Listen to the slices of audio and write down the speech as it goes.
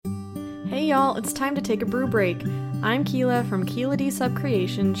Hey y'all, it's time to take a brew break. I'm Keela from Keela D Sub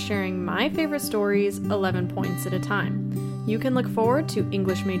Creations, sharing my favorite stories 11 points at a time. You can look forward to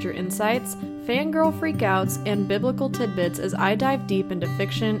English major insights, fangirl freakouts, and biblical tidbits as I dive deep into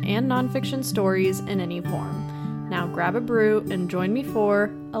fiction and nonfiction stories in any form. Now grab a brew and join me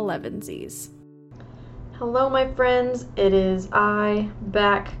for 11sies. Hello my friends, it is I,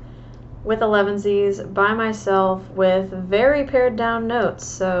 back with 11sies by myself with very pared down notes,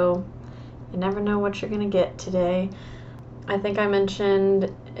 so you never know what you're going to get today. I think I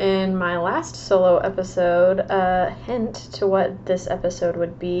mentioned in my last solo episode a hint to what this episode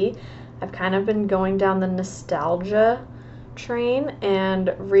would be. I've kind of been going down the nostalgia train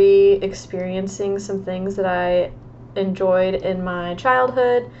and re-experiencing some things that I enjoyed in my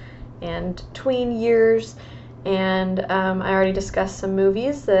childhood and tween years. And I already discussed some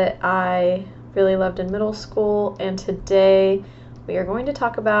movies that I really loved in middle school. And today we are going to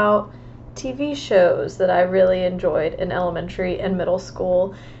talk about TV shows that I really enjoyed in elementary and middle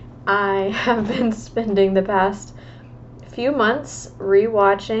school. I have been spending the past few months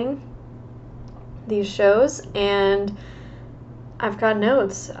rewatching these shows, and I've got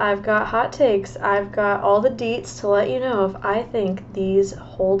notes, I've got hot takes, I've got all the deets to let you know if I think these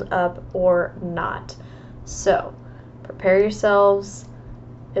hold up or not. So, prepare yourselves.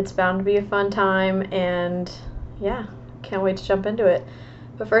 It's bound to be a fun time, and yeah, can't wait to jump into it.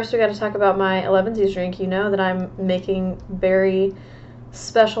 But first we got to talk about my 11sies drink. You know that I'm making very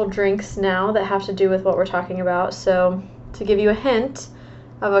special drinks now that have to do with what we're talking about. So to give you a hint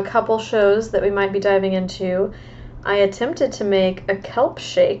of a couple shows that we might be diving into, I attempted to make a kelp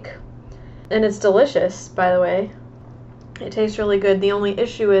shake, and it's delicious, by the way. It tastes really good. The only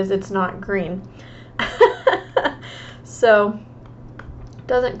issue is it's not green. So it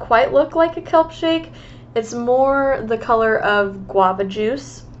doesn't quite look like a kelp shake. It's more the color of guava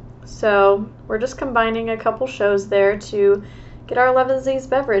juice. So we're just combining a couple shows there to get our 11sies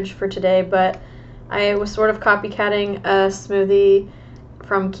beverage for today. But I was sort of copycatting a smoothie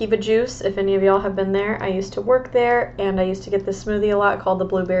from Kiva Juice. If any of y'all have been there, I used to work there, and I used to get this smoothie a lot called the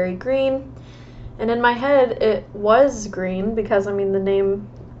Blueberry Green. And in my head, it was green because, I mean, the name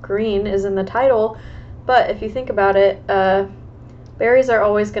green is in the title. But if you think about it, berries are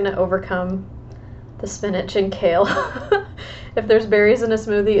always going to overcome the spinach and kale. If there's berries in a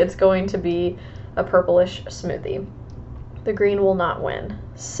smoothie, it's going to be a purplish smoothie. The green will not win.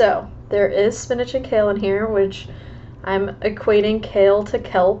 So there is spinach and kale in here, which I'm equating kale to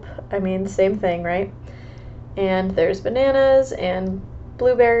kelp. I mean, same thing, right? And there's bananas and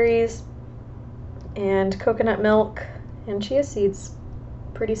blueberries and coconut milk and chia seeds.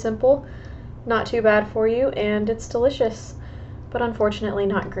 Pretty simple, not too bad for you, and it's delicious, but unfortunately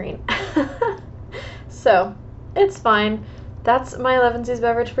not green. So, it's fine. That's my 11sies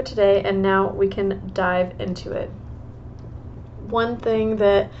beverage for today, and now we can dive into it. One thing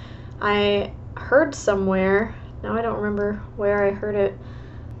that I heard somewhere, now I don't remember where I heard it,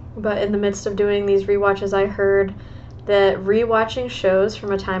 but in the midst of doing these rewatches, I heard that rewatching shows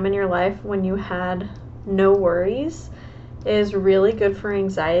from a time in your life when you had no worries is really good for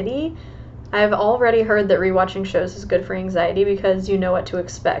anxiety. I've already heard that rewatching shows is good for anxiety because you know what to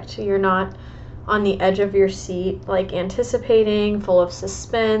expect. You're not on the edge of your seat, like anticipating, full of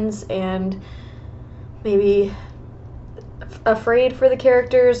suspense, and maybe afraid for the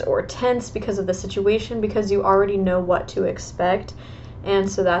characters or tense because of the situation, because you already know what to expect. And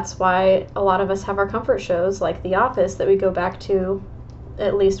so that's why a lot of us have our comfort shows like The Office that we go back to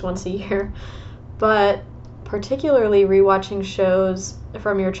at least once a year. But particularly rewatching shows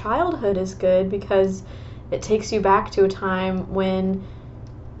from your childhood is good because it takes you back to a time when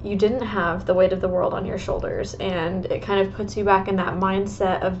you didn't have the weight of the world on your shoulders, and it kind of puts you back in that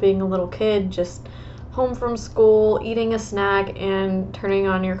mindset of being a little kid, just home from school, eating a snack, and turning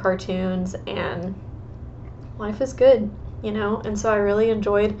on your cartoons, and life is good, you know? And so I really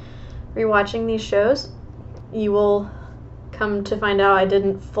enjoyed rewatching these shows. You will come to find out I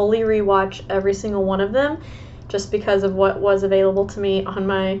didn't fully rewatch every single one of them just because of what was available to me on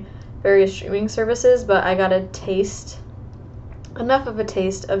my various streaming services, but I got a taste, enough of a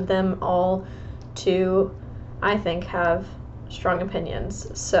taste of them all to, I think, have strong opinions.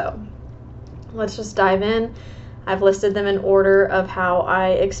 So let's just dive in. I've listed them in order of how I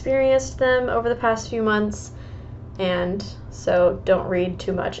experienced them over the past few months, and so don't read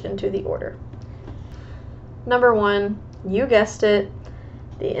too much into the order. Number 1, you guessed it,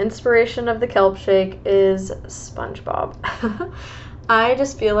 the inspiration of the kelp shake is SpongeBob. I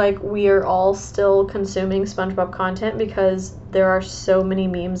just feel like we are all still consuming SpongeBob content because there are so many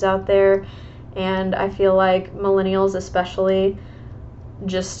memes out there, and I feel like millennials especially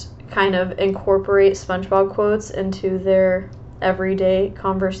just kind of incorporate SpongeBob quotes into their everyday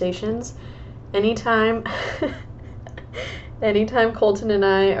conversations. Anytime Colton and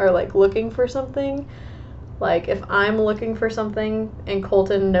I are like looking for something, like if I'm looking for something and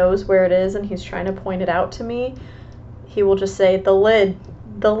Colton knows where it is and he's trying to point it out to me, he will just say the lid,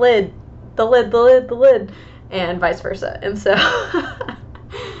 the lid, the lid, the lid, the lid, and vice versa. And so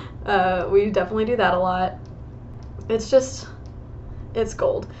we definitely do that a lot. It's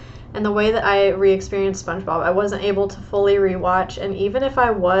gold. And the way that I re-experienced SpongeBob, I wasn't able to fully rewatch, and even if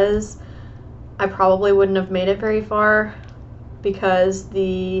I was, I probably wouldn't have made it very far because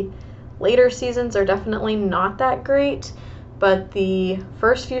the later seasons are definitely not that great, but the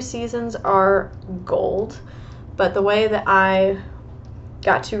first few seasons are gold. But the way that I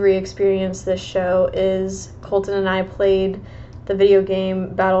got to re-experience this show is Colton and I played the video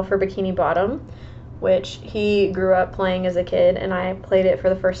game Battle for Bikini Bottom, which he grew up playing as a kid, and I played it for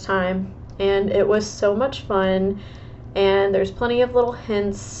the first time, and it was so much fun. And there's plenty of little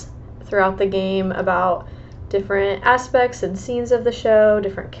hints throughout the game about different aspects and scenes of the show.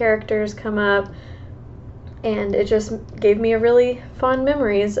 Different characters come up, and it just gave me a really fond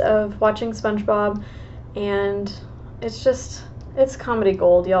memories of watching SpongeBob. And it's comedy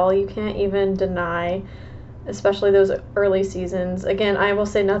gold, y'all. You can't even deny, especially those early seasons. Again, I will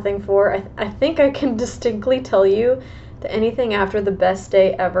say nothing for, I think I can distinctly tell you that anything after the Best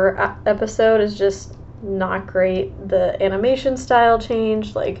Day Ever episode is just not great. The animation style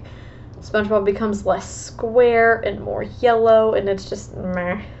changed, like SpongeBob becomes less square and more yellow, and it's just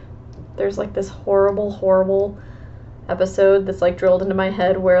meh. There's like this horrible episode that's like drilled into my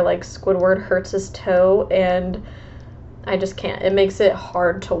head where like Squidward hurts his toe, and I just can't. It makes it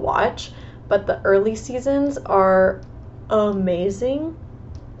hard to watch. But the early seasons are amazing.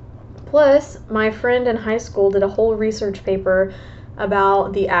 Plus, my friend in high school did a whole research paper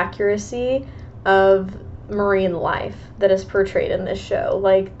about the accuracy of marine life that is portrayed in this show.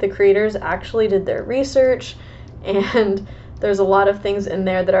 Like, the creators actually did their research, and there's a lot of things in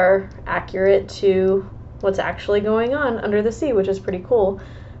there that are accurate to what's actually going on under the sea, which is pretty cool.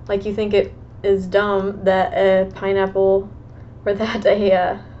 Like, you think it is dumb that a pineapple or that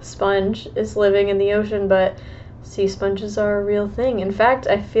a sponge is living in the ocean, but sea sponges are a real thing. In fact,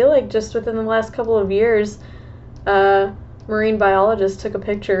 I feel like just within the last couple of years, marine biologist took a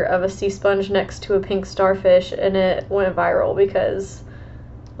picture of a sea sponge next to a pink starfish, and it went viral because,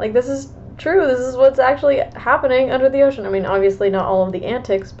 like, this is true. This is what's actually happening under the ocean. I mean, obviously not all of the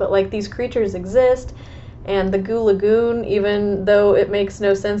antics, but, like, these creatures exist, and the Goo Lagoon, even though it makes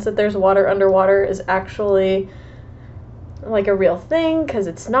no sense that there's water underwater, is actually like a real thing because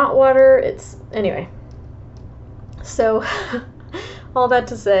it's not water. Anyway. So, all that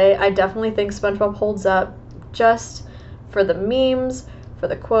to say, I definitely think SpongeBob holds up just for the memes, for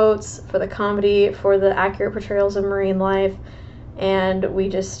the quotes, for the comedy, for the accurate portrayals of marine life, and we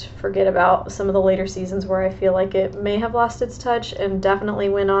just forget about some of the later seasons where I feel like it may have lost its touch and definitely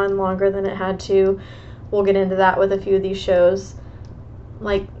went on longer than it had to. We'll get into that with a few of these shows.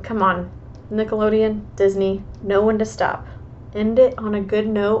 Like, come on, Nickelodeon, Disney, know when to stop. End it on a good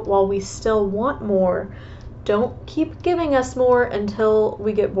note while we still want more. Don't keep giving us more until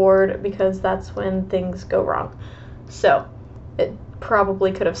we get bored, because that's when things go wrong. So, it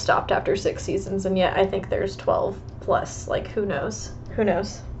probably could have stopped after 6 seasons, and yet I think there's 12 plus. Like, who knows? Who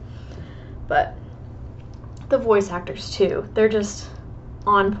knows? But the voice actors, too. They're just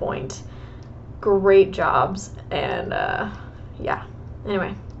on point. Great jobs, and, yeah.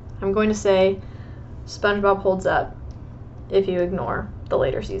 Anyway, I'm going to say SpongeBob holds up if you ignore the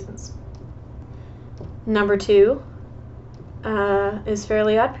later seasons. Number 2 is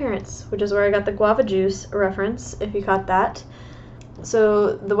Fairly OddParents, which is where I got the guava juice reference, if you caught that.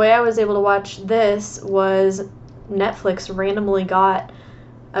 So the way I was able to watch this was Netflix randomly got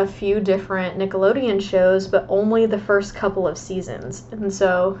a few different Nickelodeon shows, but only the first couple of seasons. And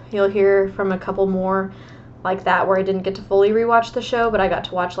so you'll hear from a couple more like that where I didn't get to fully rewatch the show, but I got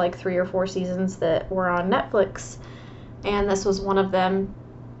to watch like 3 or 4 seasons that were on Netflix. And this was one of them.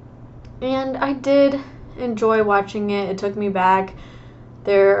 And I did enjoy watching it. It took me back.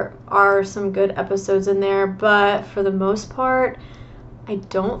 There are some good episodes in there, but for the most part, I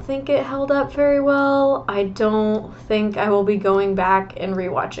don't think it held up very well. I don't think I will be going back and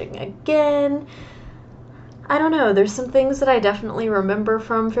rewatching again. I don't know. There's some things that I definitely remember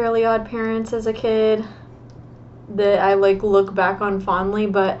from Fairly OddParents as a kid that I like look back on fondly,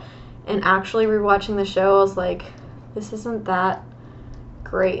 but in actually rewatching the show, I was like, this isn't that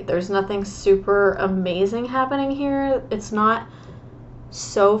great. There's nothing super amazing happening here. It's not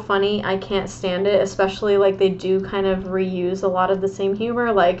so funny. I can't stand it, especially like they do kind of reuse a lot of the same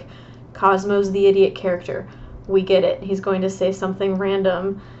humor. Like Cosmo's the idiot character. We get it. He's going to say something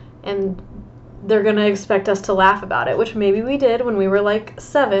random, and they're going to expect us to laugh about it, which maybe we did when we were like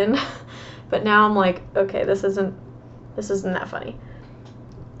 7. But now I'm like, okay, this isn't that funny.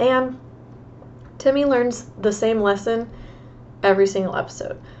 And Timmy learns the same lesson every single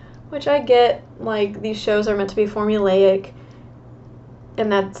episode, which I get. Like, these shows are meant to be formulaic,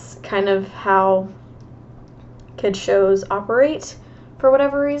 and that's kind of how kids shows operate for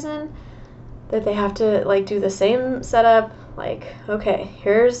whatever reason, that they have to like do the same setup. Like, okay,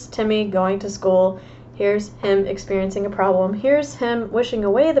 here's Timmy going to school, here's him experiencing a problem, here's him wishing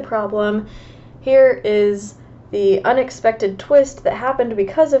away the problem, here is the unexpected twist that happened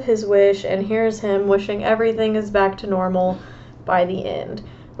because of his wish, and here's him wishing everything is back to normal by the end,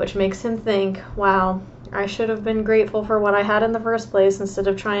 which makes him think, wow, I should have been grateful for what I had in the first place instead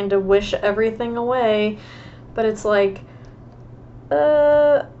of trying to wish everything away. But it's like,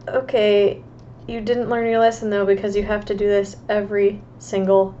 okay, you didn't learn your lesson though, because you have to do this every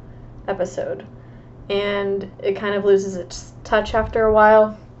single episode. And it kind of loses its touch after a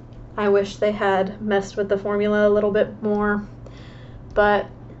while. I wish they had messed with the formula a little bit more, but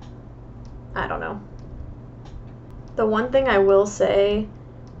I don't know. The one thing I will say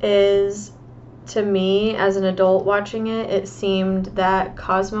is, to me, as an adult watching it, it seemed that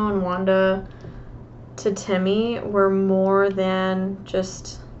Cosmo and Wanda to Timmy were more than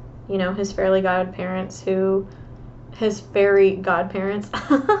just, you know, his fairy godparents who grant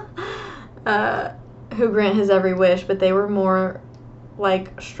his every wish, but they were more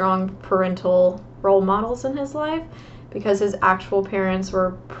like strong parental role models in his life, because his actual parents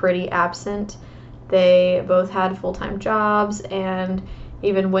were pretty absent. They both had full-time jobs, and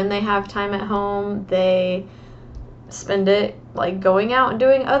even when they have time at home, they spend it like going out and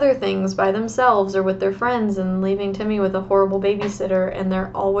doing other things by themselves or with their friends, and leaving Timmy with a horrible babysitter, and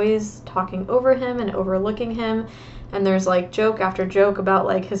they're always talking over him and overlooking him, and there's like joke after joke about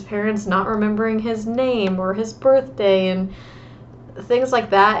like his parents not remembering his name or his birthday and things like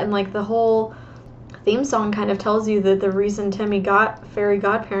that. And like the whole theme song kind of tells you that the reason Timmy got fairy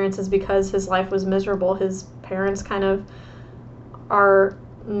godparents is because his life was miserable. His parents kind of are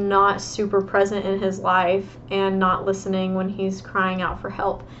not super present in his life and not listening when he's crying out for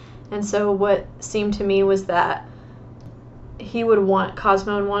help. And so what seemed to me was that he would want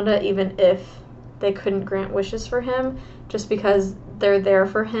Cosmo and Wanda even if they couldn't grant wishes for him, just because they're there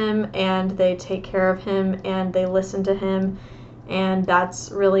for him and they take care of him and they listen to him, and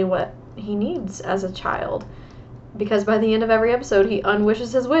that's really what he needs as a child. Because by the end of every episode, he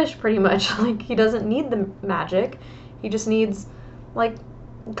unwishes his wish pretty much. Like, he doesn't need the magic. He just needs like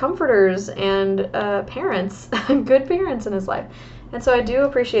comforters and parents, good parents in his life. And so I do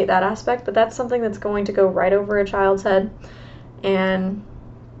appreciate that aspect, but that's something that's going to go right over a child's head. And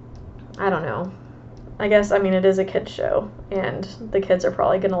I don't know. I guess, I mean, it is a kid's show, and the kids are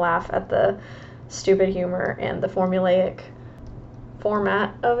probably going to laugh at the stupid humor and the formulaic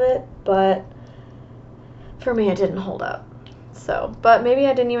format of it, but for me, it didn't hold up. So, but maybe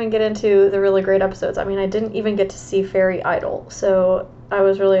I didn't even get into the really great episodes. I mean, I didn't even get to see Fairy Idol, so I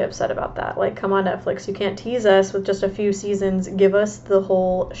was really upset about that. Like, come on, Netflix, you can't tease us with just a few seasons. Give us the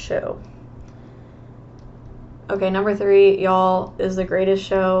whole show. Okay, number 3, y'all, is the greatest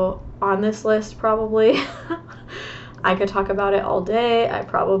show on this list, probably. I could talk about it all day. I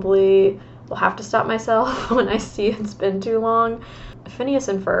probably will have to stop myself when I see it's been too long. Phineas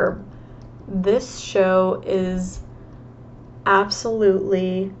and Ferb. This show is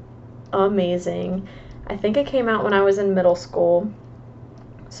absolutely amazing. I think it came out when I was in middle school,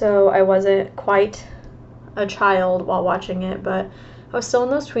 so I wasn't quite a child while watching it, but I was still in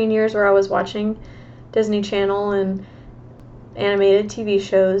those tween years where I was watching Disney Channel and animated TV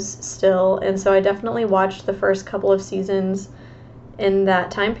shows still, and so I definitely watched the first couple of seasons in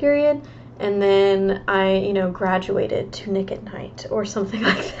that time period, and then I, graduated to Nick at Night or something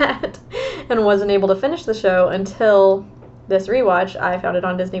like that, and wasn't able to finish the show until this rewatch. I found it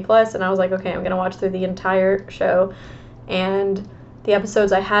on Disney Plus, and I was like, okay, I'm gonna watch through the entire show, and the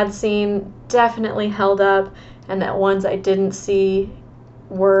episodes I had seen definitely held up, and the ones I didn't see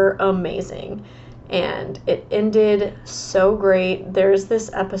were amazing. And it ended so great. There's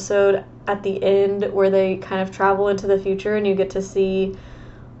this episode at the end where they kind of travel into the future, and you get to see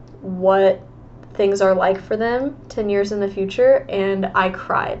what things are like for them 10 years in the future, and I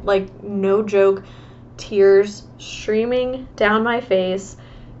cried. Like, no joke, tears streaming down my face.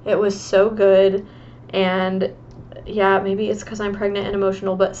 It was so good, and yeah, maybe it's because I'm pregnant and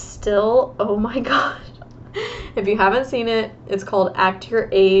emotional, but still, oh my gosh. If you haven't seen it, it's called Act Your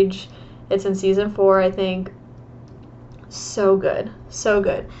Age. It's in season 4, I think. So good. So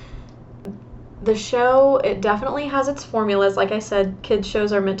good. The show, it definitely has its formulas. Like I said, kids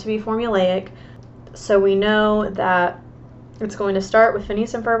shows are meant to be formulaic. So we know that it's going to start with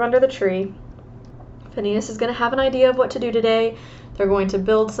Phineas and Ferb under the tree. Phineas is going to have an idea of what to do today. They're going to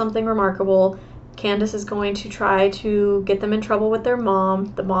build something remarkable. Candace is going to try to get them in trouble with their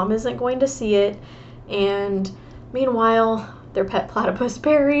mom. The mom isn't going to see it. And meanwhile, their pet platypus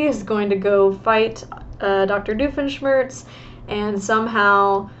Perry is going to go fight Dr. Doofenshmirtz, and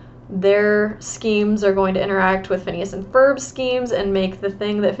somehow their schemes are going to interact with Phineas and Ferb's schemes and make the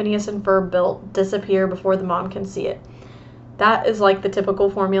thing that Phineas and Ferb built disappear before the mom can see it. That is like the typical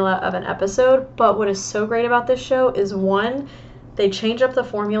formula of an episode, but what is so great about this show is, one, they change up the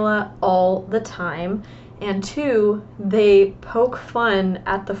formula all the time, and two, they poke fun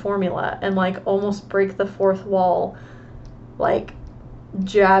at the formula and like almost break the fourth wall, like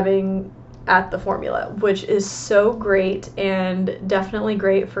jabbing at the formula, which is so great, and definitely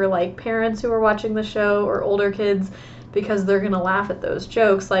great for like parents who are watching the show or older kids, because they're gonna laugh at those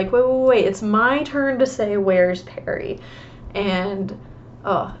jokes like, wait, it's my turn to say where's Perry. And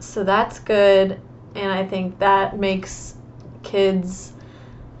so that's good, and I think that makes kids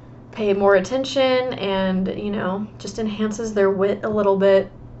pay more attention and, just enhances their wit a little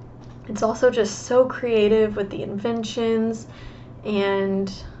bit. It's also just so creative with the inventions,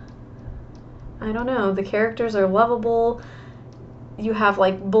 and I don't know, the characters are lovable. You have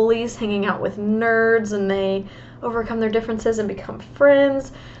like bullies hanging out with nerds, and they overcome their differences and become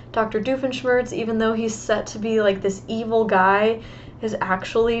friends. Dr. Doofenshmirtz, even though he's set to be like this evil guy, is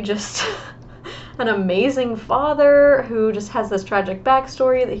actually just an amazing father who just has this tragic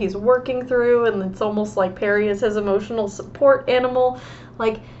backstory that he's working through, and it's almost like Perry is his emotional support animal.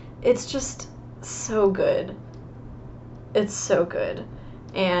 Like, it's just so good. It's so good.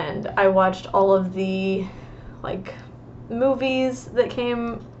 And I watched all of the like movies that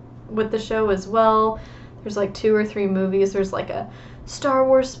came with the show as well. There's like 2 or 3 movies. There's like a Star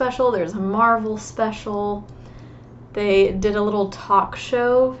Wars special, there's a Marvel special. They did a little talk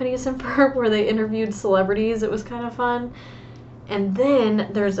show, Phineas and Ferb, where they interviewed celebrities. It was kind of fun. And then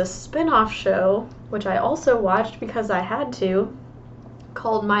there's a spin-off show, which I also watched because I had to,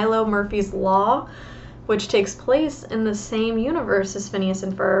 called Milo Murphy's Law, which takes place in the same universe as Phineas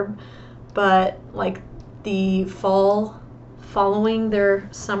and Ferb, but like the fall following their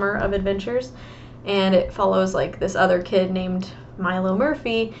summer of adventures. And it follows like this other kid named Milo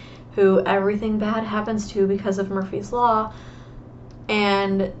Murphy, who everything bad happens to because of Murphy's Law.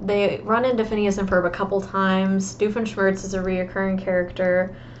 And they run into Phineas and Ferb a couple times. Doofenshmirtz is a reoccurring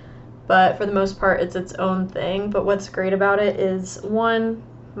character, but for the most part it's its own thing. But what's great about it is, one,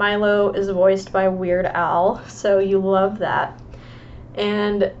 Milo is voiced by Weird Al, so you love that.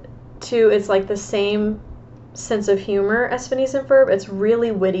 And two, it's like the same sense of humor as Phineas and Ferb. It's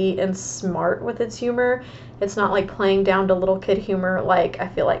really witty and smart with its humor. It's not like playing down to little kid humor like I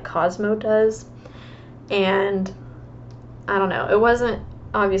feel like Cosmo does. And I don't know, it wasn't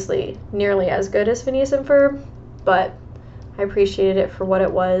obviously nearly as good as Phineas and Ferb, but I appreciated it for what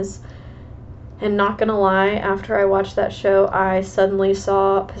it was. And not gonna lie, after I watched that show, I suddenly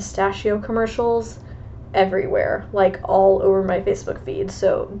saw pistachio commercials everywhere, like all over my Facebook feed,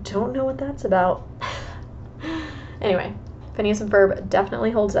 so don't know what that's about. Anyway, Phineas and Ferb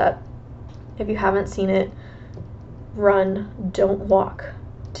definitely holds up. If you haven't seen it, run, don't walk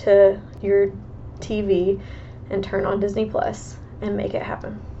to your TV and turn on Disney Plus and make it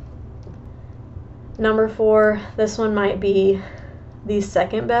happen. Number 4, this one might be the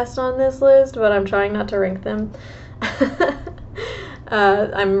second best on this list, but I'm trying not to rank them.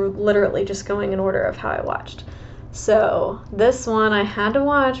 I'm literally just going in order of how I watched. So this one I had to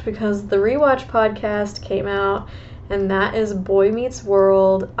watch because the Rewatch podcast came out, and that is Boy Meets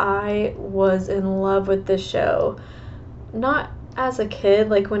World. I was in love with this show. Not as a kid,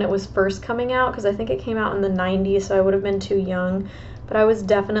 like when it was first coming out, because I think it came out in the 90s, so I would have been too young. But I was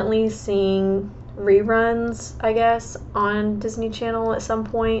definitely seeing reruns, I guess, on Disney Channel at some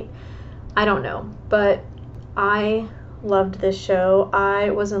point. I don't know. But I loved this show.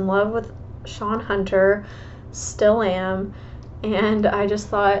 I was in love with Shawn Hunter, still am, and I just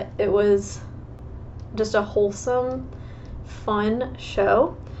thought it was just a wholesome, fun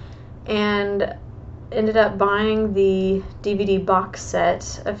show, and ended up buying the DVD box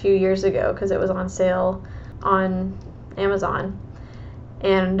set a few years ago because it was on sale on Amazon,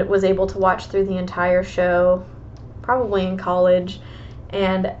 and was able to watch through the entire show probably in college.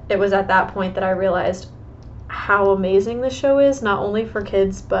 And it was at that point that I realized how amazing the show is, not only for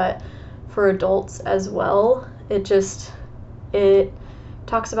kids but for adults as well. It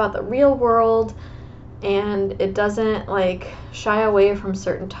talks about the real world, and it doesn't like shy away from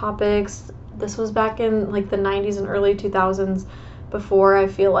certain topics. This was back in like the 90s and early 2000s, before I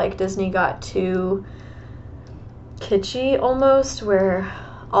feel like Disney got too kitschy almost, where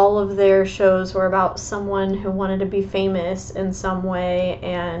all of their shows were about someone who wanted to be famous in some way,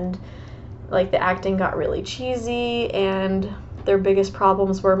 and like the acting got really cheesy, and their biggest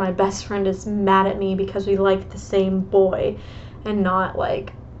problems were my best friend is mad at me because we like the same boy, and not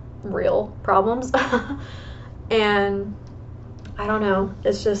like real problems. And I don't know,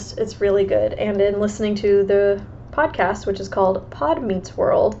 it's really good. And in listening to the podcast, which is called Pod Meets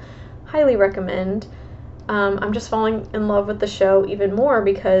World, highly recommend. I'm just falling in love with the show even more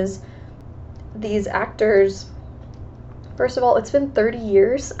because these actors, first of all, it's been 30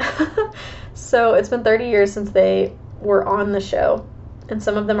 years. So it's been 30 years since they were on the show, and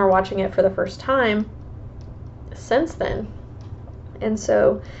some of them are watching it for the first time since then. And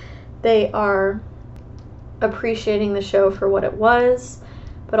so they are appreciating the show for what it was,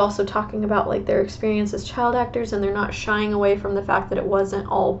 but also talking about like their experience as child actors, and they're not shying away from the fact that it wasn't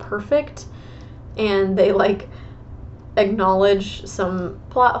all perfect, and they like acknowledge some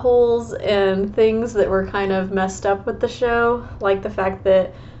plot holes and things that were kind of messed up with the show, like the fact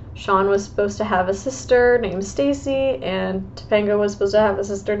that Sean was supposed to have a sister named Stacy, and Topanga was supposed to have a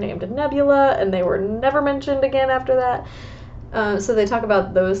sister named Nebula, and they were never mentioned again after that. So they talk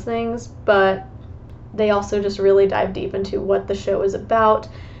about those things, but they also just really dive deep into what the show is about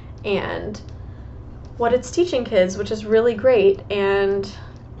and what it's teaching kids, which is really great. And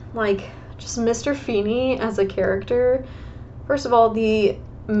like just Mr. Feeney as a character, first of all, the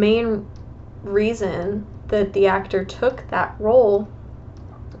main reason that the actor took that role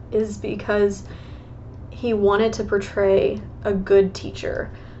is because he wanted to portray a good teacher,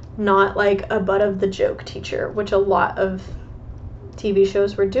 not like a butt of the joke teacher, which a lot of TV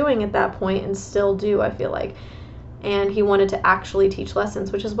shows were doing at that point and still do, I feel like. And he wanted to actually teach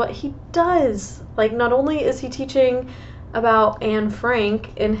lessons, which is what he does. Like, not only is he teaching about Anne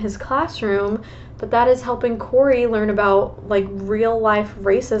Frank in his classroom, but that is helping Corey learn about like real life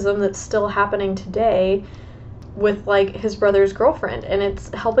racism that's still happening today with like his brother's girlfriend, and it's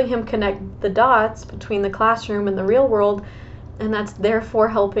helping him connect the dots between the classroom and the real world, and that's therefore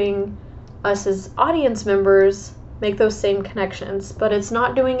helping us as audience members make those same connections. But it's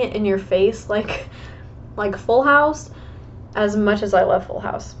not doing it in your face like Full House. As much as I love Full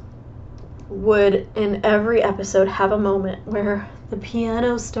House, would in every episode have a moment where the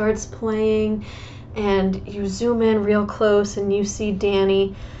piano starts playing and you zoom in real close and you see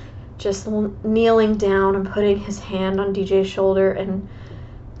Danny just kneeling down and putting his hand on DJ's shoulder and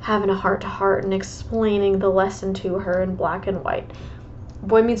having a heart-to-heart and explaining the lesson to her in black and white.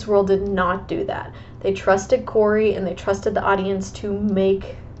 Boy Meets World did not do that. They trusted Corey and they trusted the audience to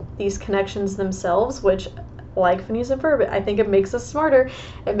make these connections themselves, which, like Phineas and Ferb, I think it makes us smarter.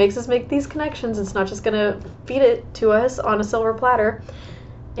 It makes us make these connections. It's not just gonna feed it to us on a silver platter.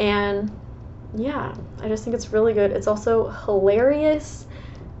 And yeah, I just think it's really good. It's also hilarious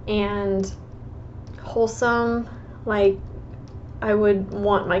and wholesome. Like, I would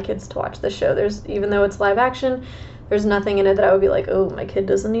want my kids to watch this show. Even though it's live action, there's nothing in it that I would be like, oh, my kid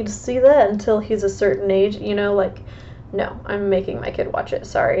doesn't need to see that until he's a certain age, like, no, I'm making my kid watch it.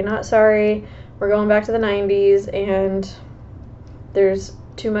 Sorry, not sorry. We're going back to the 90s, and there's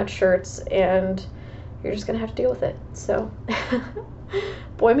too much shirts, and you're just gonna have to deal with it. So,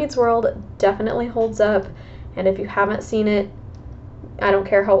 Boy Meets World definitely holds up, and if you haven't seen it, I don't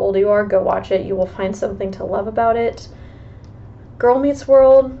care how old you are, go watch it. You will find something to love about it. Girl Meets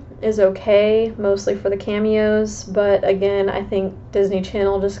World is okay, mostly for the cameos, but again, I think Disney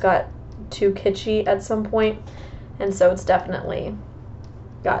Channel just got too kitschy at some point, and so it's definitely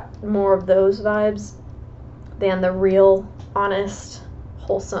got more of those vibes than the real, honest,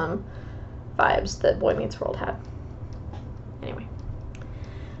 wholesome vibes that Boy Meets World had. Anyway.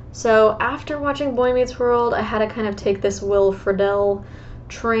 So after watching Boy Meets World, I had to kind of take this Will Friedle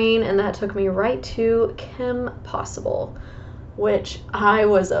train, and that took me right to Kim Possible, which I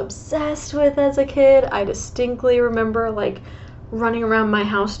was obsessed with as a kid. I distinctly remember like running around my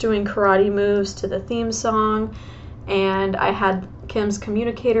house doing karate moves to the theme song, and I had Kim's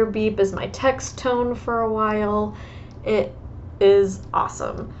communicator beep as my text tone for a while. It is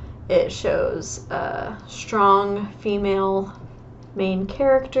awesome. It shows a strong female main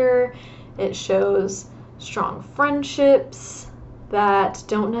character. It shows strong friendships that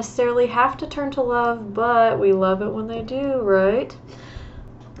don't necessarily have to turn to love, but we love it when they do, right?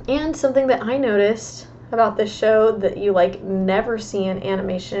 And something that I noticed about this show that you like never see in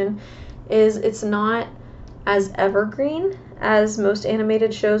animation is it's not as evergreen as most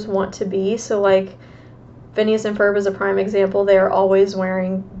animated shows want to be. So like Phineas and Ferb is a prime example. They are always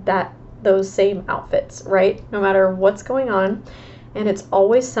wearing that those same outfits, right? No matter what's going on. And it's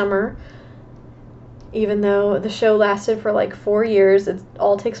always summer. Even though the show lasted for like 4 years, it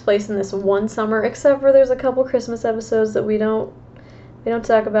all takes place in this one summer, except for there's a couple Christmas episodes that we don't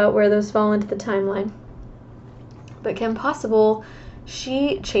talk about where those fall into the timeline. But Kim Possible,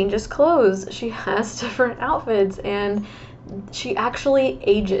 she changes clothes. She has different outfits, and she actually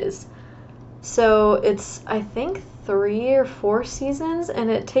ages. So it's, I think, 3 or 4 seasons, and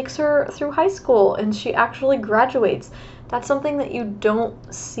it takes her through high school, and she actually graduates. That's something that you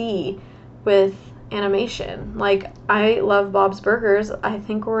don't see with animation. Like, I love Bob's Burgers. I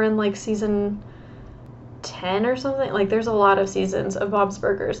think we're in like season 10 or something. Like, there's a lot of seasons of Bob's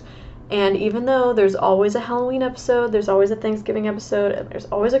Burgers. And even though there's always a Halloween episode, there's always a Thanksgiving episode, and there's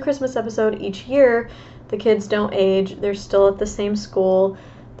always a Christmas episode each year, the kids don't age. They're still at the same school.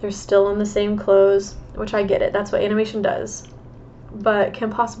 They're still in the same clothes, which I get it. That's what animation does. But Kim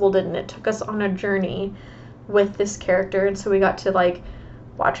Possible didn't. It took us on a journey with this character, and so we got to like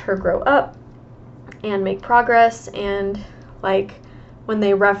watch her grow up and make progress, and like when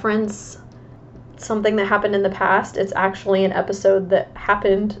they reference something that happened in the past, it's actually an episode that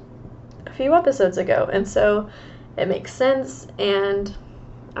happened a few episodes ago, and so it makes sense. And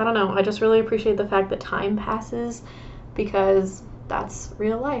I don't know, I just really appreciate the fact that time passes, because that's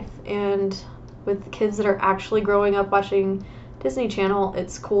real life. And with kids that are actually growing up watching Disney Channel,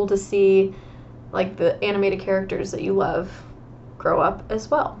 it's cool to see like the animated characters that you love grow up as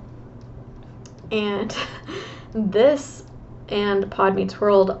well. And this and Pod Meets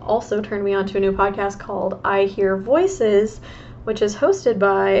World also turned me on to a new podcast called I Hear Voices, which is hosted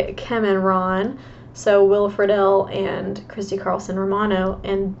by Kim and Ron, so Will Friedle and Christy Carlson Romano,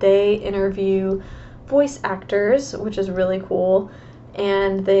 and they interview voice actors, which is really cool,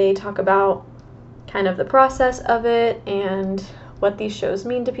 and they talk about kind of the process of it and what these shows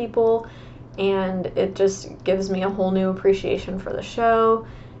mean to people, and it just gives me a whole new appreciation for the show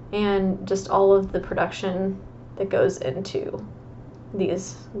and just all of the production that goes into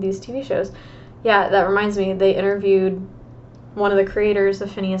these TV shows. Yeah, that reminds me, they interviewed one of the creators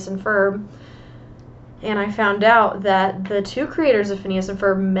of Phineas and Ferb, and I found out that the 2 creators of Phineas and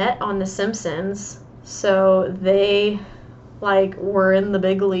Ferb met on The Simpsons, so they like were in the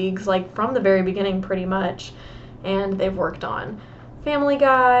big leagues like from the very beginning pretty much, and they've worked on Family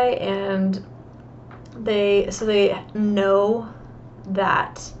Guy, and they know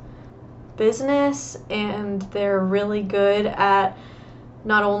that business, and they're really good at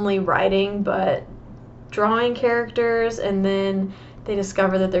not only writing but drawing characters. And then they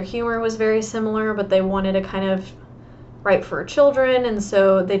discovered that their humor was very similar, but they wanted to kind of write for children, and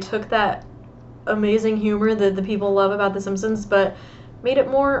so they took that amazing humor that the people love about The Simpsons but made it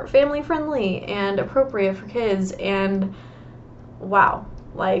more family friendly and appropriate for kids. And wow,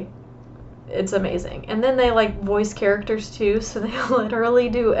 like, it's amazing. And then they like voice characters too, so they literally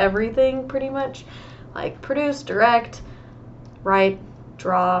do everything pretty much, like produce, direct, write,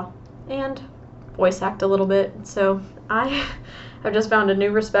 draw, and voice act a little bit. So I have just found a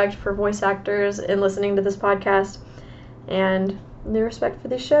new respect for voice actors in listening to this podcast, and new respect for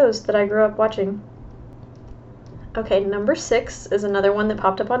these shows that I grew up watching. Okay, number 6 is another one that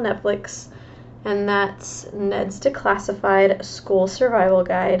popped up on Netflix, and that's Ned's Declassified School Survival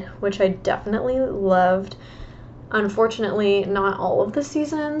Guide, which I definitely loved. Unfortunately, not all of the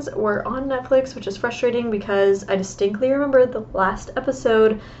seasons were on Netflix, which is frustrating because I distinctly remember the last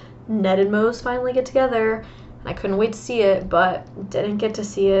episode, Ned and Mose finally get together, and I couldn't wait to see it, but didn't get to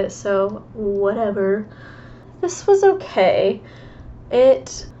see it, so whatever. This was okay.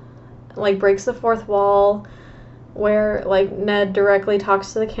 It like breaks the fourth wall, where like Ned directly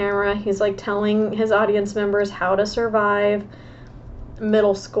talks to the camera. He's like telling his audience members how to survive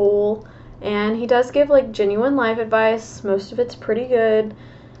middle school, and he does give like genuine life advice. Most of it's pretty good,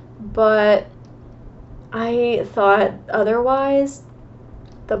 but I thought otherwise.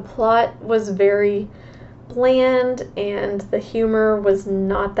 The plot was very bland, and the humor was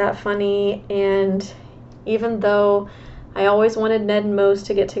not that funny, and even though I always wanted Ned and Mose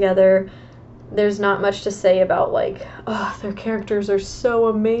to get together, there's not much to say about like, oh, their characters are so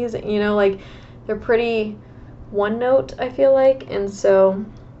amazing, you know, like they're pretty one note, I feel like, and so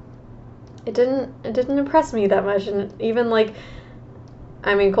it didn't impress me that much. And even like,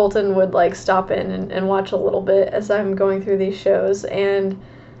 I mean, Colton would like stop in and watch a little bit as I'm going through these shows, and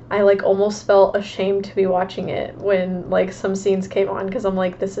I like almost felt ashamed to be watching it when like some scenes came on, because I'm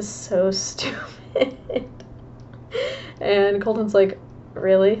like, this is so stupid. And Colton's like,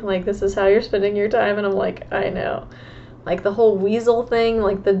 really? Like, this is how you're spending your time? And I'm like, I know. Like, the whole weasel thing,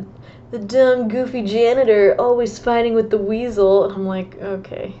 like, the dumb, goofy janitor always fighting with the weasel. And I'm like,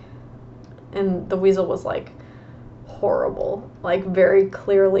 okay. and the weasel was like horrible, like very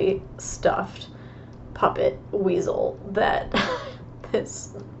clearly stuffed puppet weasel that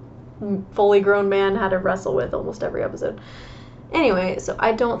this fully grown man had to wrestle with almost every episode. Anyway, so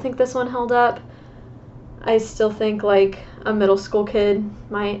I don't think this one held up. I still think like a middle school kid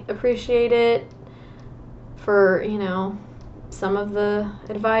might appreciate it for, you know, some of the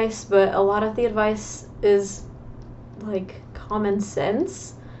advice, but a lot of the advice is like common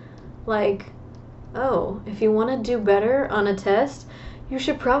sense. Like, oh, if you want to do better on a test, you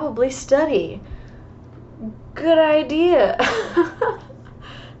should probably study. Good idea.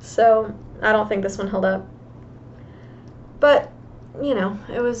 So, I don't think this one held up. But, you know,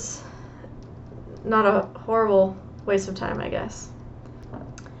 it was not a horrible waste of time, I guess.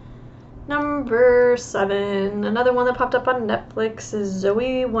 Number 7, another one that popped up on Netflix is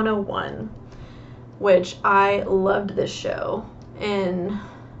Zoe 101, which I loved this show in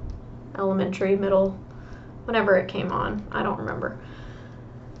elementary, middle, whenever it came on. I don't remember.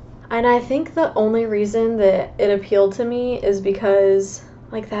 And I think the only reason that it appealed to me is because,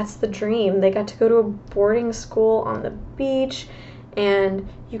 like, that's the dream. They got to go to a boarding school on the beach, and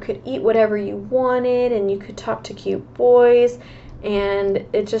you could eat whatever you wanted, and you could talk to cute boys, and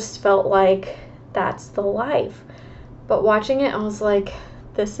it just felt like that's the life. But watching it, I was like,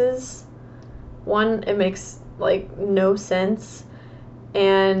 this is, one, it makes, like, no sense,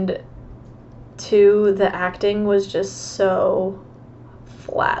 and 2, the acting was just so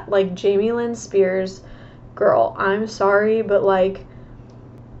flat. Like, Jamie Lynn Spears, girl, I'm sorry, but, like,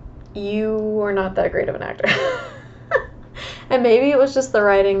 you are not that great of an actor. And maybe it was just the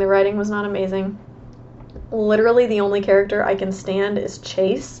writing. The writing was not amazing. Literally the only character I can stand is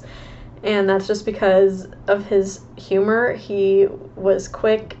Chase, and that's just because of his humor. He was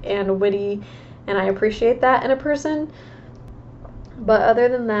quick and witty, and I appreciate that in a person. But other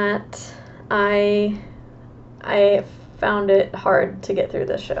than that, I found it hard to get through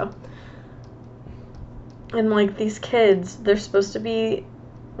this show. And, like, these kids, they're supposed to be,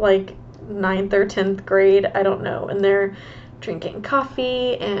 like, 9th or 10th grade, I don't know, and they're drinking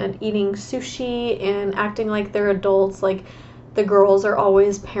coffee and eating sushi and acting like they're adults. Like, the girls are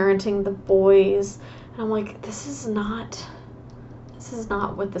always parenting the boys, and I'm like, this is not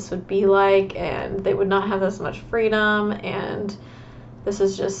what this would be like, and they would not have this much freedom, and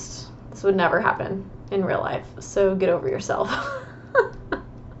this would never happen in real life, so get over yourself.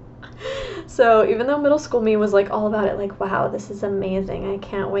 So even though middle school me was like all about it, like, wow, this is amazing, I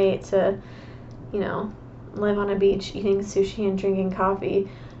can't wait to, you know, live on a beach eating sushi and drinking coffee,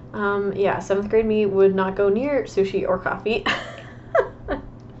 7th grade me would not go near sushi or coffee.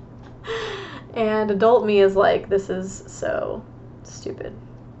 And adult me is like, this is so stupid,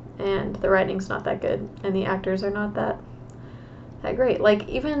 and the writing's not that good, and the actors are not that great. Like,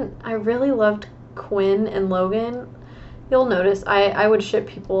 even I really loved Quinn and Logan. You'll notice I would ship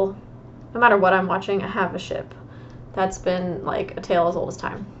people. No matter what I'm watching, I have a ship. That's been, like, a tale as old as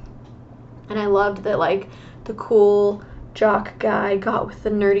time. And I loved that, like, the cool jock guy got with the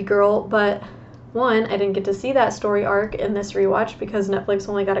nerdy girl, but 1, I didn't get to see that story arc in this rewatch because Netflix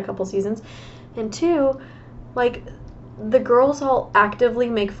only got a couple seasons, and 2, like, the girls all actively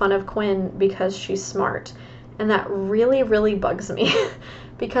make fun of Quinn because she's smart, and that really, really bugs me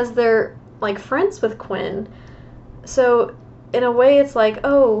because they're, like, friends with Quinn, so in a way it's like,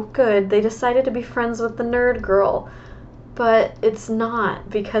 oh, good, they decided to be friends with the nerd girl. But it's not,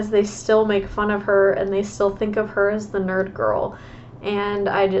 because they still make fun of her and they still think of her as the nerd girl. And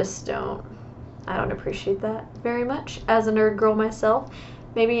I just don't appreciate that very much as a nerd girl myself.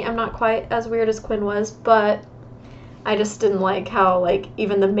 Maybe I'm not quite as weird as Quinn was, but I just didn't like how, like,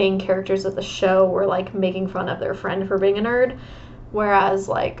 even the main characters of the show were, like, making fun of their friend for being a nerd. Whereas,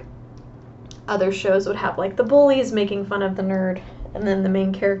 like, other shows would have, like, the bullies making fun of the nerd, and then the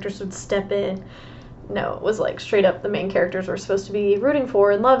main characters would step in. No, it was, like, straight up the main characters were supposed to be rooting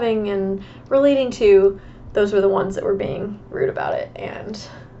for and loving and relating to. Those were the ones that were being rude about it, and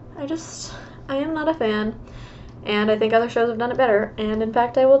I am not a fan, and I think other shows have done it better, and in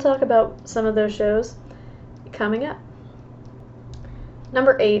fact I will talk about some of those shows coming up.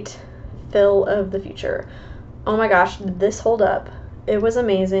 Number 8, Phil of the Future. Oh my gosh, did this hold up? It was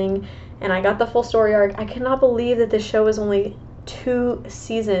amazing, and I got the full story arc. I cannot believe that this show is only 2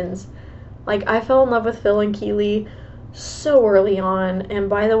 seasons. Like, I fell in love with Phil and Keely so early on, and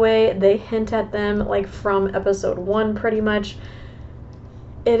by the way, they hint at them, like, from episode 1 pretty much.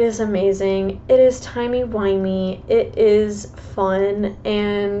 It is amazing. It is timey-wimey. It is fun,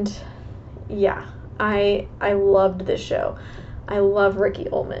 and yeah, I loved this show. I love Ricky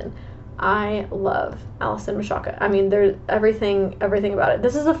Ullman. I love Allison Mashaka. I mean, there's everything about it.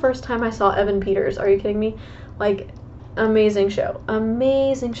 This is the first time I saw Evan Peters. Are you kidding me? Like, amazing show.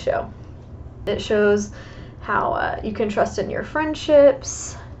 Amazing show. It shows how you can trust in your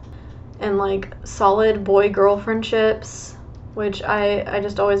friendships and, like, solid boy-girl friendships, which I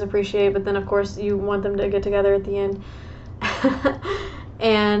just always appreciate. But then, of course, you want them to get together at the end.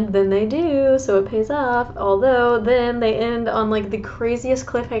 And then they do, so it pays off. Although then they end on, like, the craziest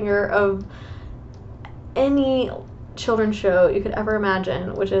cliffhanger of any children's show you could ever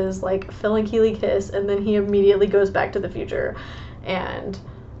imagine, which is, like, Phil and Keely kiss, and then he immediately goes back to the future. And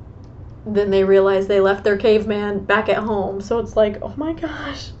then they realize they left their caveman back at home. So it's like, oh my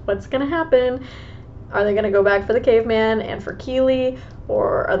gosh, what's gonna happen? Are they gonna go back for the caveman and for Keely?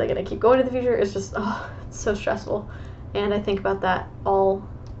 Or are they gonna keep going to the future? It's just, it's so stressful. And I think about that all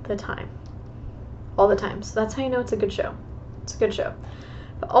the time. All the time. So that's how you know it's a good show. It's a good show.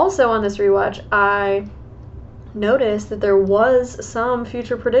 But also on this rewatch, I noticed that there was some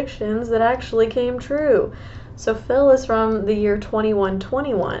future predictions that actually came true. So Phil is from the year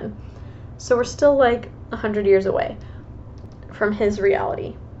 2121. So we're still like 100 years away from his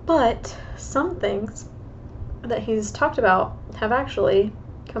reality. But some things that he's talked about have actually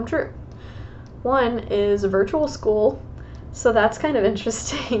come true. One is virtual school, so that's kind of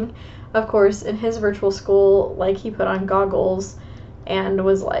interesting. Of course, in his virtual school, like, he put on goggles and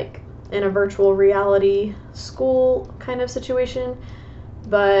was, like, in a virtual reality school kind of situation.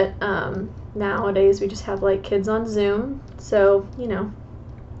 But nowadays we just have, like, kids on Zoom, so, you know,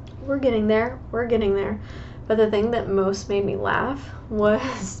 we're getting there. But the thing that most made me laugh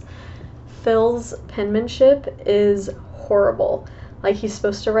was Phil's penmanship is horrible. Like, he's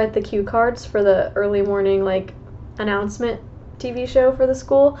supposed to write the cue cards for the early morning, like, announcement TV show for the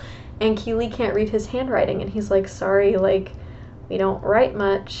school, and Keely can't read his handwriting, and he's like, sorry, like, we don't write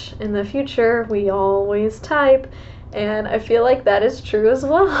much. In the future, we always type. And I feel like that is true as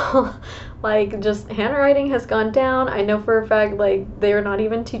well. Like, just handwriting has gone down. I know for a fact, like, they're not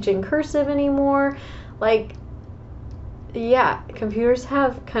even teaching cursive anymore. Like, yeah, computers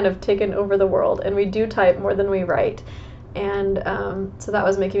have kind of taken over the world, and we do type more than we write. And so that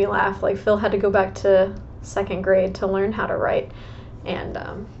was making me laugh. Like, Phil had to go back to 2nd grade to learn how to write. And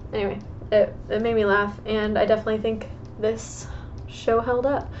anyway, it made me laugh, and I definitely think this show held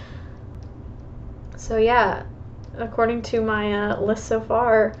up. So yeah, according to my list so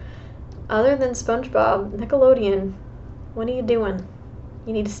far, other than SpongeBob, Nickelodeon, what are you doing?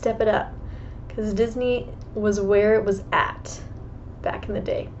 You need to step it up, because Disney was where it was at back in the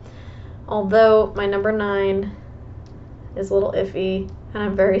day. Although my number 9 is a little iffy, and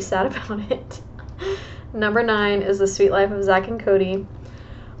I'm very sad about it. Number 9 is The Sweet Life of Zack and Cody,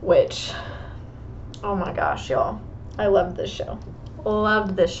 which, oh my gosh, y'all, I loved this show.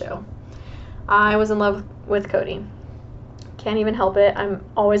 Loved this show. I was in love with Cody. Can't even help it. I'm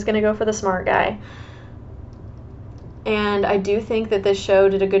always going to go for the smart guy. And I do think that this show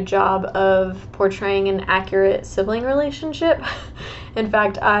did a good job of portraying an accurate sibling relationship. In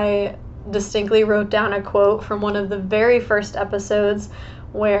fact, I distinctly wrote down a quote from one of the very first episodes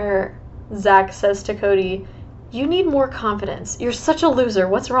where Zack says to Cody, "You need more confidence. You're such a loser.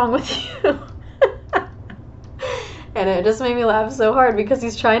 What's wrong with you?" And it just made me laugh so hard because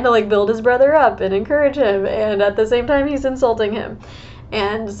he's trying to, like, build his brother up and encourage him, and at the same time he's insulting him.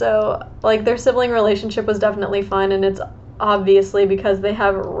 And so, like, their sibling relationship was definitely fun, and it's obviously because they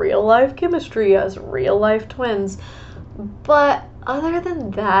have real life chemistry as real life twins. But other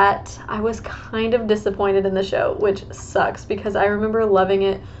than that, I was kind of disappointed in the show, which sucks because I remember loving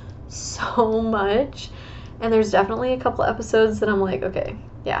it so much. And there's definitely a couple episodes that I'm like, okay,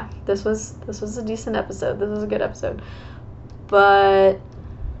 yeah, this was a decent episode. This was a good episode. But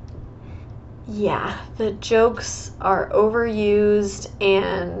yeah, the jokes are overused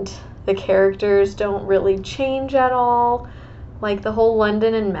and the characters don't really change at all. Like, the whole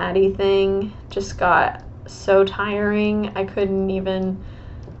London and Maddie thing just got so tiring. I couldn't even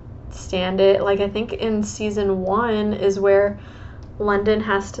stand it. Like, I think in season 1 is where London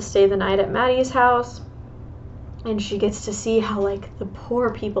has to stay the night at Maddie's house, and she gets to see how, like, the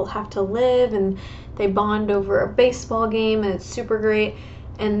poor people have to live, and they bond over a baseball game, and it's super great.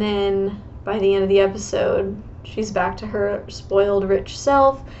 And then by the end of the episode, she's back to her spoiled rich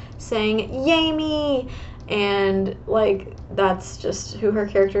self saying, "Yay me!" And, like, that's just who her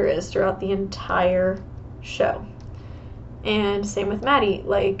character is throughout the entire show. And same with Maddie.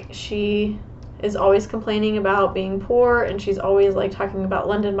 Like, she is always complaining about being poor, and she's always, like, talking about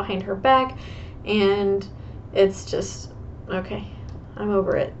London behind her back, and it's just, okay, I'm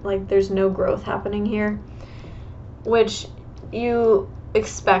over it. Like, there's no growth happening here, which you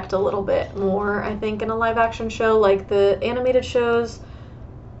expect a little bit more, I think, in a live action show. Like, the animated shows,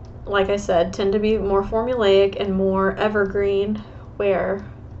 like I said, tend to be more formulaic and more evergreen, where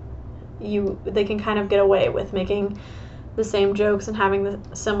they can kind of get away with making the same jokes and having the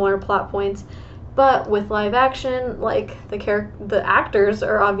similar plot points. But with live action, like, the actors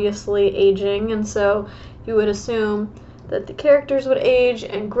are obviously aging, and so you would assume that the characters would age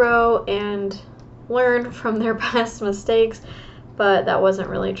and grow and learn from their past mistakes, but that wasn't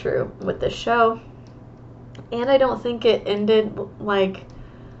really true with this show. And I don't think it ended, like,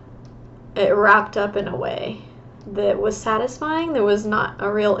 it wrapped up in a way that was satisfying. There was not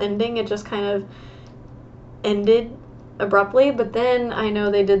a real ending. It just kind of ended abruptly. But then I know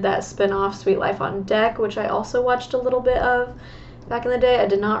they did that spin-off, Sweet Life on Deck, which I also watched a little bit of back in the day. I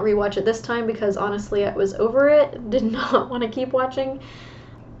did not rewatch it this time because honestly I was over it. Did not want to keep watching.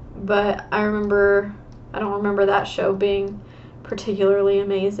 But I don't remember that show being particularly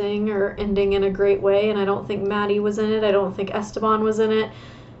amazing or ending in a great way, and I don't think Maddie was in it. I don't think Esteban was in it.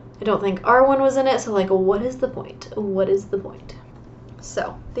 I don't think Arwen was in it, so, like, what is the point? What is the point?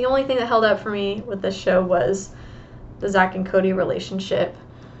 So, the only thing that held up for me with this show was the Zach and Cody relationship,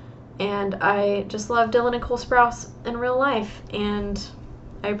 and I just love Dylan and Cole Sprouse in real life, and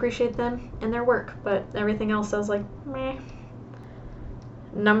I appreciate them and their work, but everything else I was like, meh.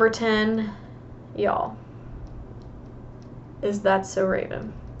 Number 10, y'all, is That's So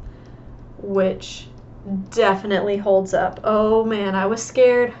Raven, which definitely holds up. Oh man, I was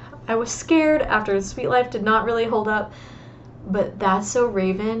scared after Sweet Life did not really hold up, but That's So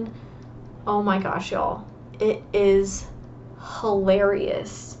Raven, oh my gosh, y'all, it is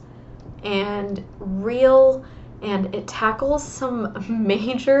hilarious and real, and it tackles some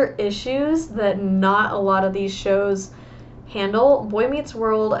major issues that not a lot of these shows handle. Boy Meets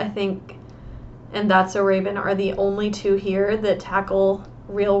World, I think, and That's So Raven are the only two here that tackle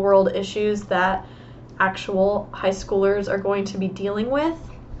real world issues that actual high schoolers are going to be dealing with.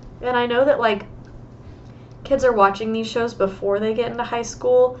 And I know that, like, kids are watching these shows before they get into high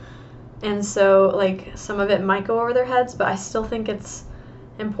school, and so, like, some of it might go over their heads, but I still think it's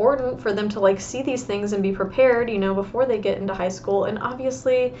important for them to, like, see these things and be prepared, you know, before they get into high school. And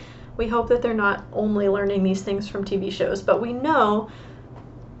obviously we hope that they're not only learning these things from TV shows, but we know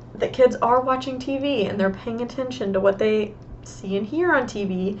that kids are watching TV and they're paying attention to what they see and hear on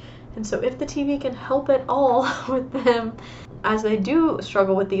TV. And so if the TV can help at all with them as they do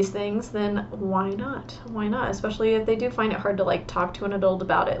struggle with these things, then why not? Why not? Especially if they do find it hard to, like, talk to an adult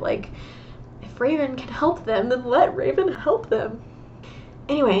about it. Like, if Raven can help them, then let Raven help them.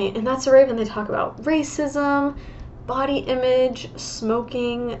 Anyway, and That's So Raven, they talk about racism, body image,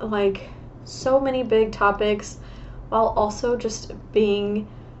 smoking, like, so many big topics, while also just being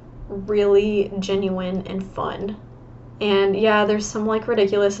really genuine and fun. And yeah, there's some, like,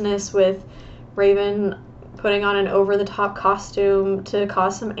 ridiculousness with Raven putting on an over-the-top costume to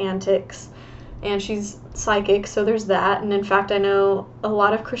cause some antics, and she's psychic, so there's that. And in fact, I know a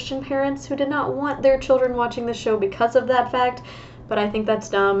lot of Christian parents who did not want their children watching the show because of that fact, but I think that's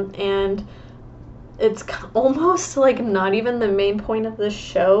dumb, and it's almost, like, not even the main point of the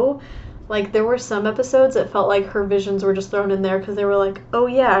show. Like, there were some episodes that felt like her visions were just thrown in there because they were like, oh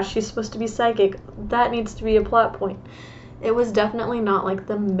yeah, she's supposed to be psychic, that needs to be a plot point. It was definitely not, like,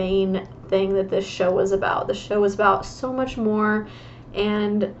 the main thing that this show was about. The show was about so much more,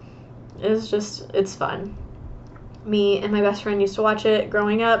 and it's fun. Me and my best friend used to watch it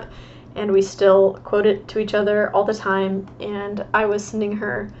growing up, and we still quote it to each other all the time, and I was sending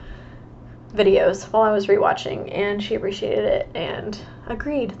her videos while I was rewatching, and she appreciated it and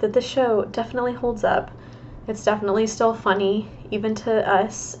agreed that the show definitely holds up. It's definitely still funny, even to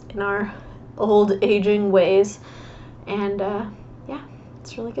us in our old aging ways, and yeah,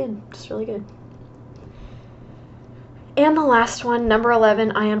 it's really good. Just really good. And the last one, number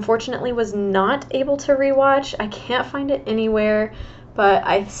 11, I unfortunately was not able to rewatch. I can't find it anywhere, but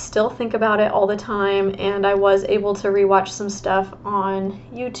I still think about it all the time, and I was able to rewatch some stuff on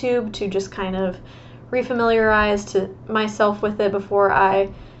YouTube to just kind of refamiliarize to myself with it before I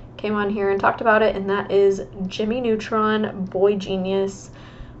came on here and talked about it, and that is Jimmy Neutron, Boy Genius,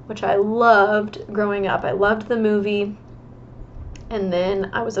 which I loved growing up. I loved the movie, and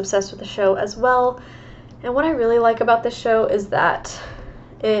then I was obsessed with the show as well. And what I really like about this show is that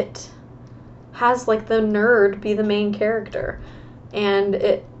it has, like, the nerd be the main character, and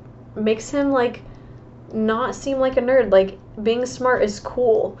it makes him, like, not seem like a nerd. Like, being smart is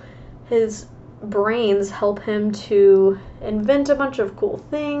cool. His brains help him to invent a bunch of cool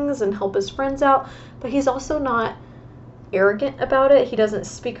things and help his friends out, but he's also not arrogant about it. He doesn't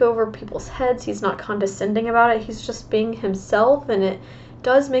speak over people's heads. He's not condescending about it. He's just being himself, and it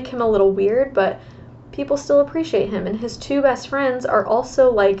does make him a little weird, but people still appreciate him. And his two best friends are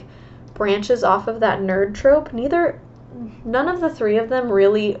also like branches off of that nerd trope. None of the three of them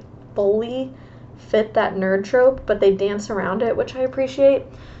really fully fit that nerd trope, but they dance around it, which I appreciate.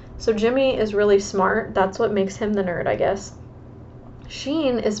 So Jimmy is really smart. That's what makes him the nerd, I guess.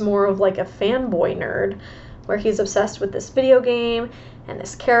 Sheen is more of like a fanboy nerd, where he's obsessed with this video game and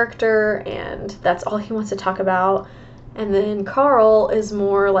this character, and that's all he wants to talk about. And then Carl is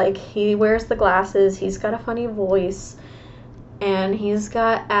more like, he wears the glasses, he's got a funny voice, and he's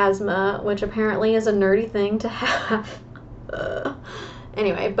got asthma, which apparently is a nerdy thing to have.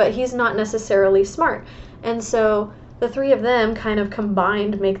 Anyway, but he's not necessarily smart. And so the three of them kind of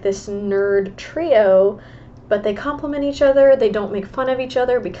combined make this nerd trio, but they complement each other. They don't make fun of each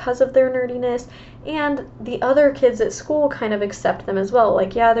other because of their nerdiness. And the other kids at school kind of accept them as well.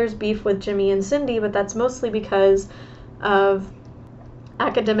 Like, yeah, there's beef with Jimmy and Cindy, but that's mostly because of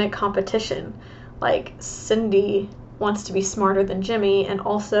academic competition. Like, Cindy wants to be smarter than Jimmy and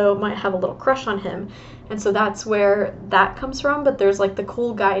also might have a little crush on him. And so that's where that comes from. But there's like the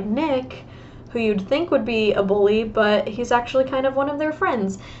cool guy, Nick, who you'd think would be a bully, but he's actually kind of one of their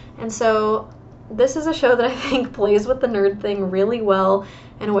friends. And so this is a show that I think plays with the nerd thing really well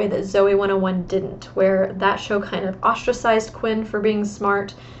in a way that Zoe 101 didn't, where that show kind of ostracized Quinn for being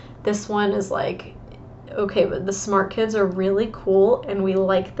smart. This one is like, okay, but the smart kids are really cool and we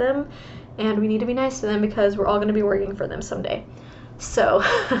like them and we need to be nice to them because we're all going to be working for them someday. So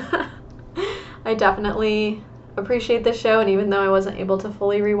I definitely appreciate this show, and even though I wasn't able to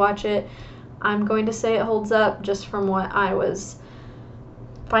fully rewatch it, I'm going to say it holds up just from what I was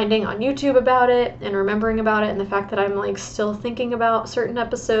finding on YouTube about it and remembering about it, and the fact that I'm like still thinking about certain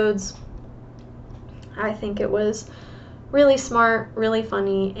episodes. I think it was really smart, really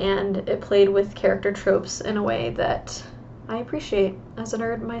funny, and it played with character tropes in a way that I appreciate as a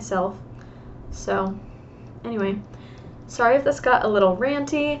nerd myself. So anyway, sorry if this got a little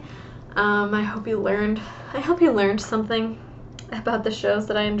ranty. I hope you learned something about the shows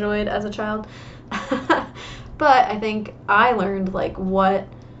that I enjoyed as a child. But I think I learned like what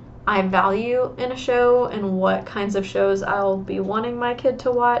I value in a show and what kinds of shows I'll be wanting my kid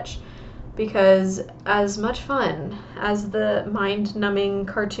to watch, because as much fun as the mind-numbing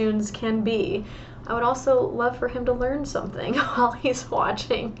cartoons can be, I would also love for him to learn something while he's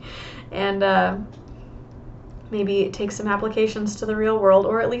watching, and maybe take some applications to the real world,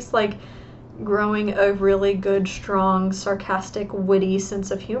 or at least like growing a really good, strong, sarcastic, witty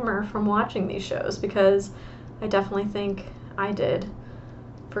sense of humor from watching these shows, because I definitely think I did,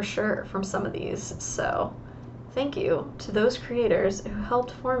 for sure, from some of these. So thank you to those creators who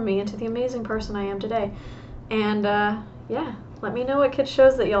helped form me into the amazing person I am today. And yeah, let me know what kids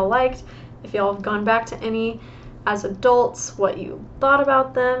shows that y'all liked, if y'all have gone back to any as adults, what you thought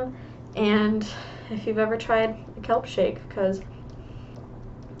about them, and if you've ever tried a kelp shake, because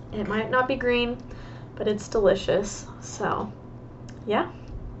it might not be green, but it's delicious. So yeah.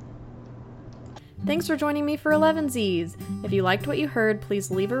 Thanks for joining me for 11Z's. If you liked what you heard,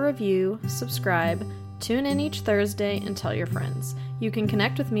 please leave a review, subscribe, tune in each Thursday, and tell your friends. You can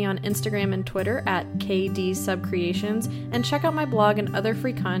connect with me on Instagram and Twitter at KDSubcreations, and check out my blog and other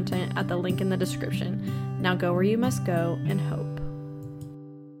free content at the link in the description. Now go where you must go, and hope.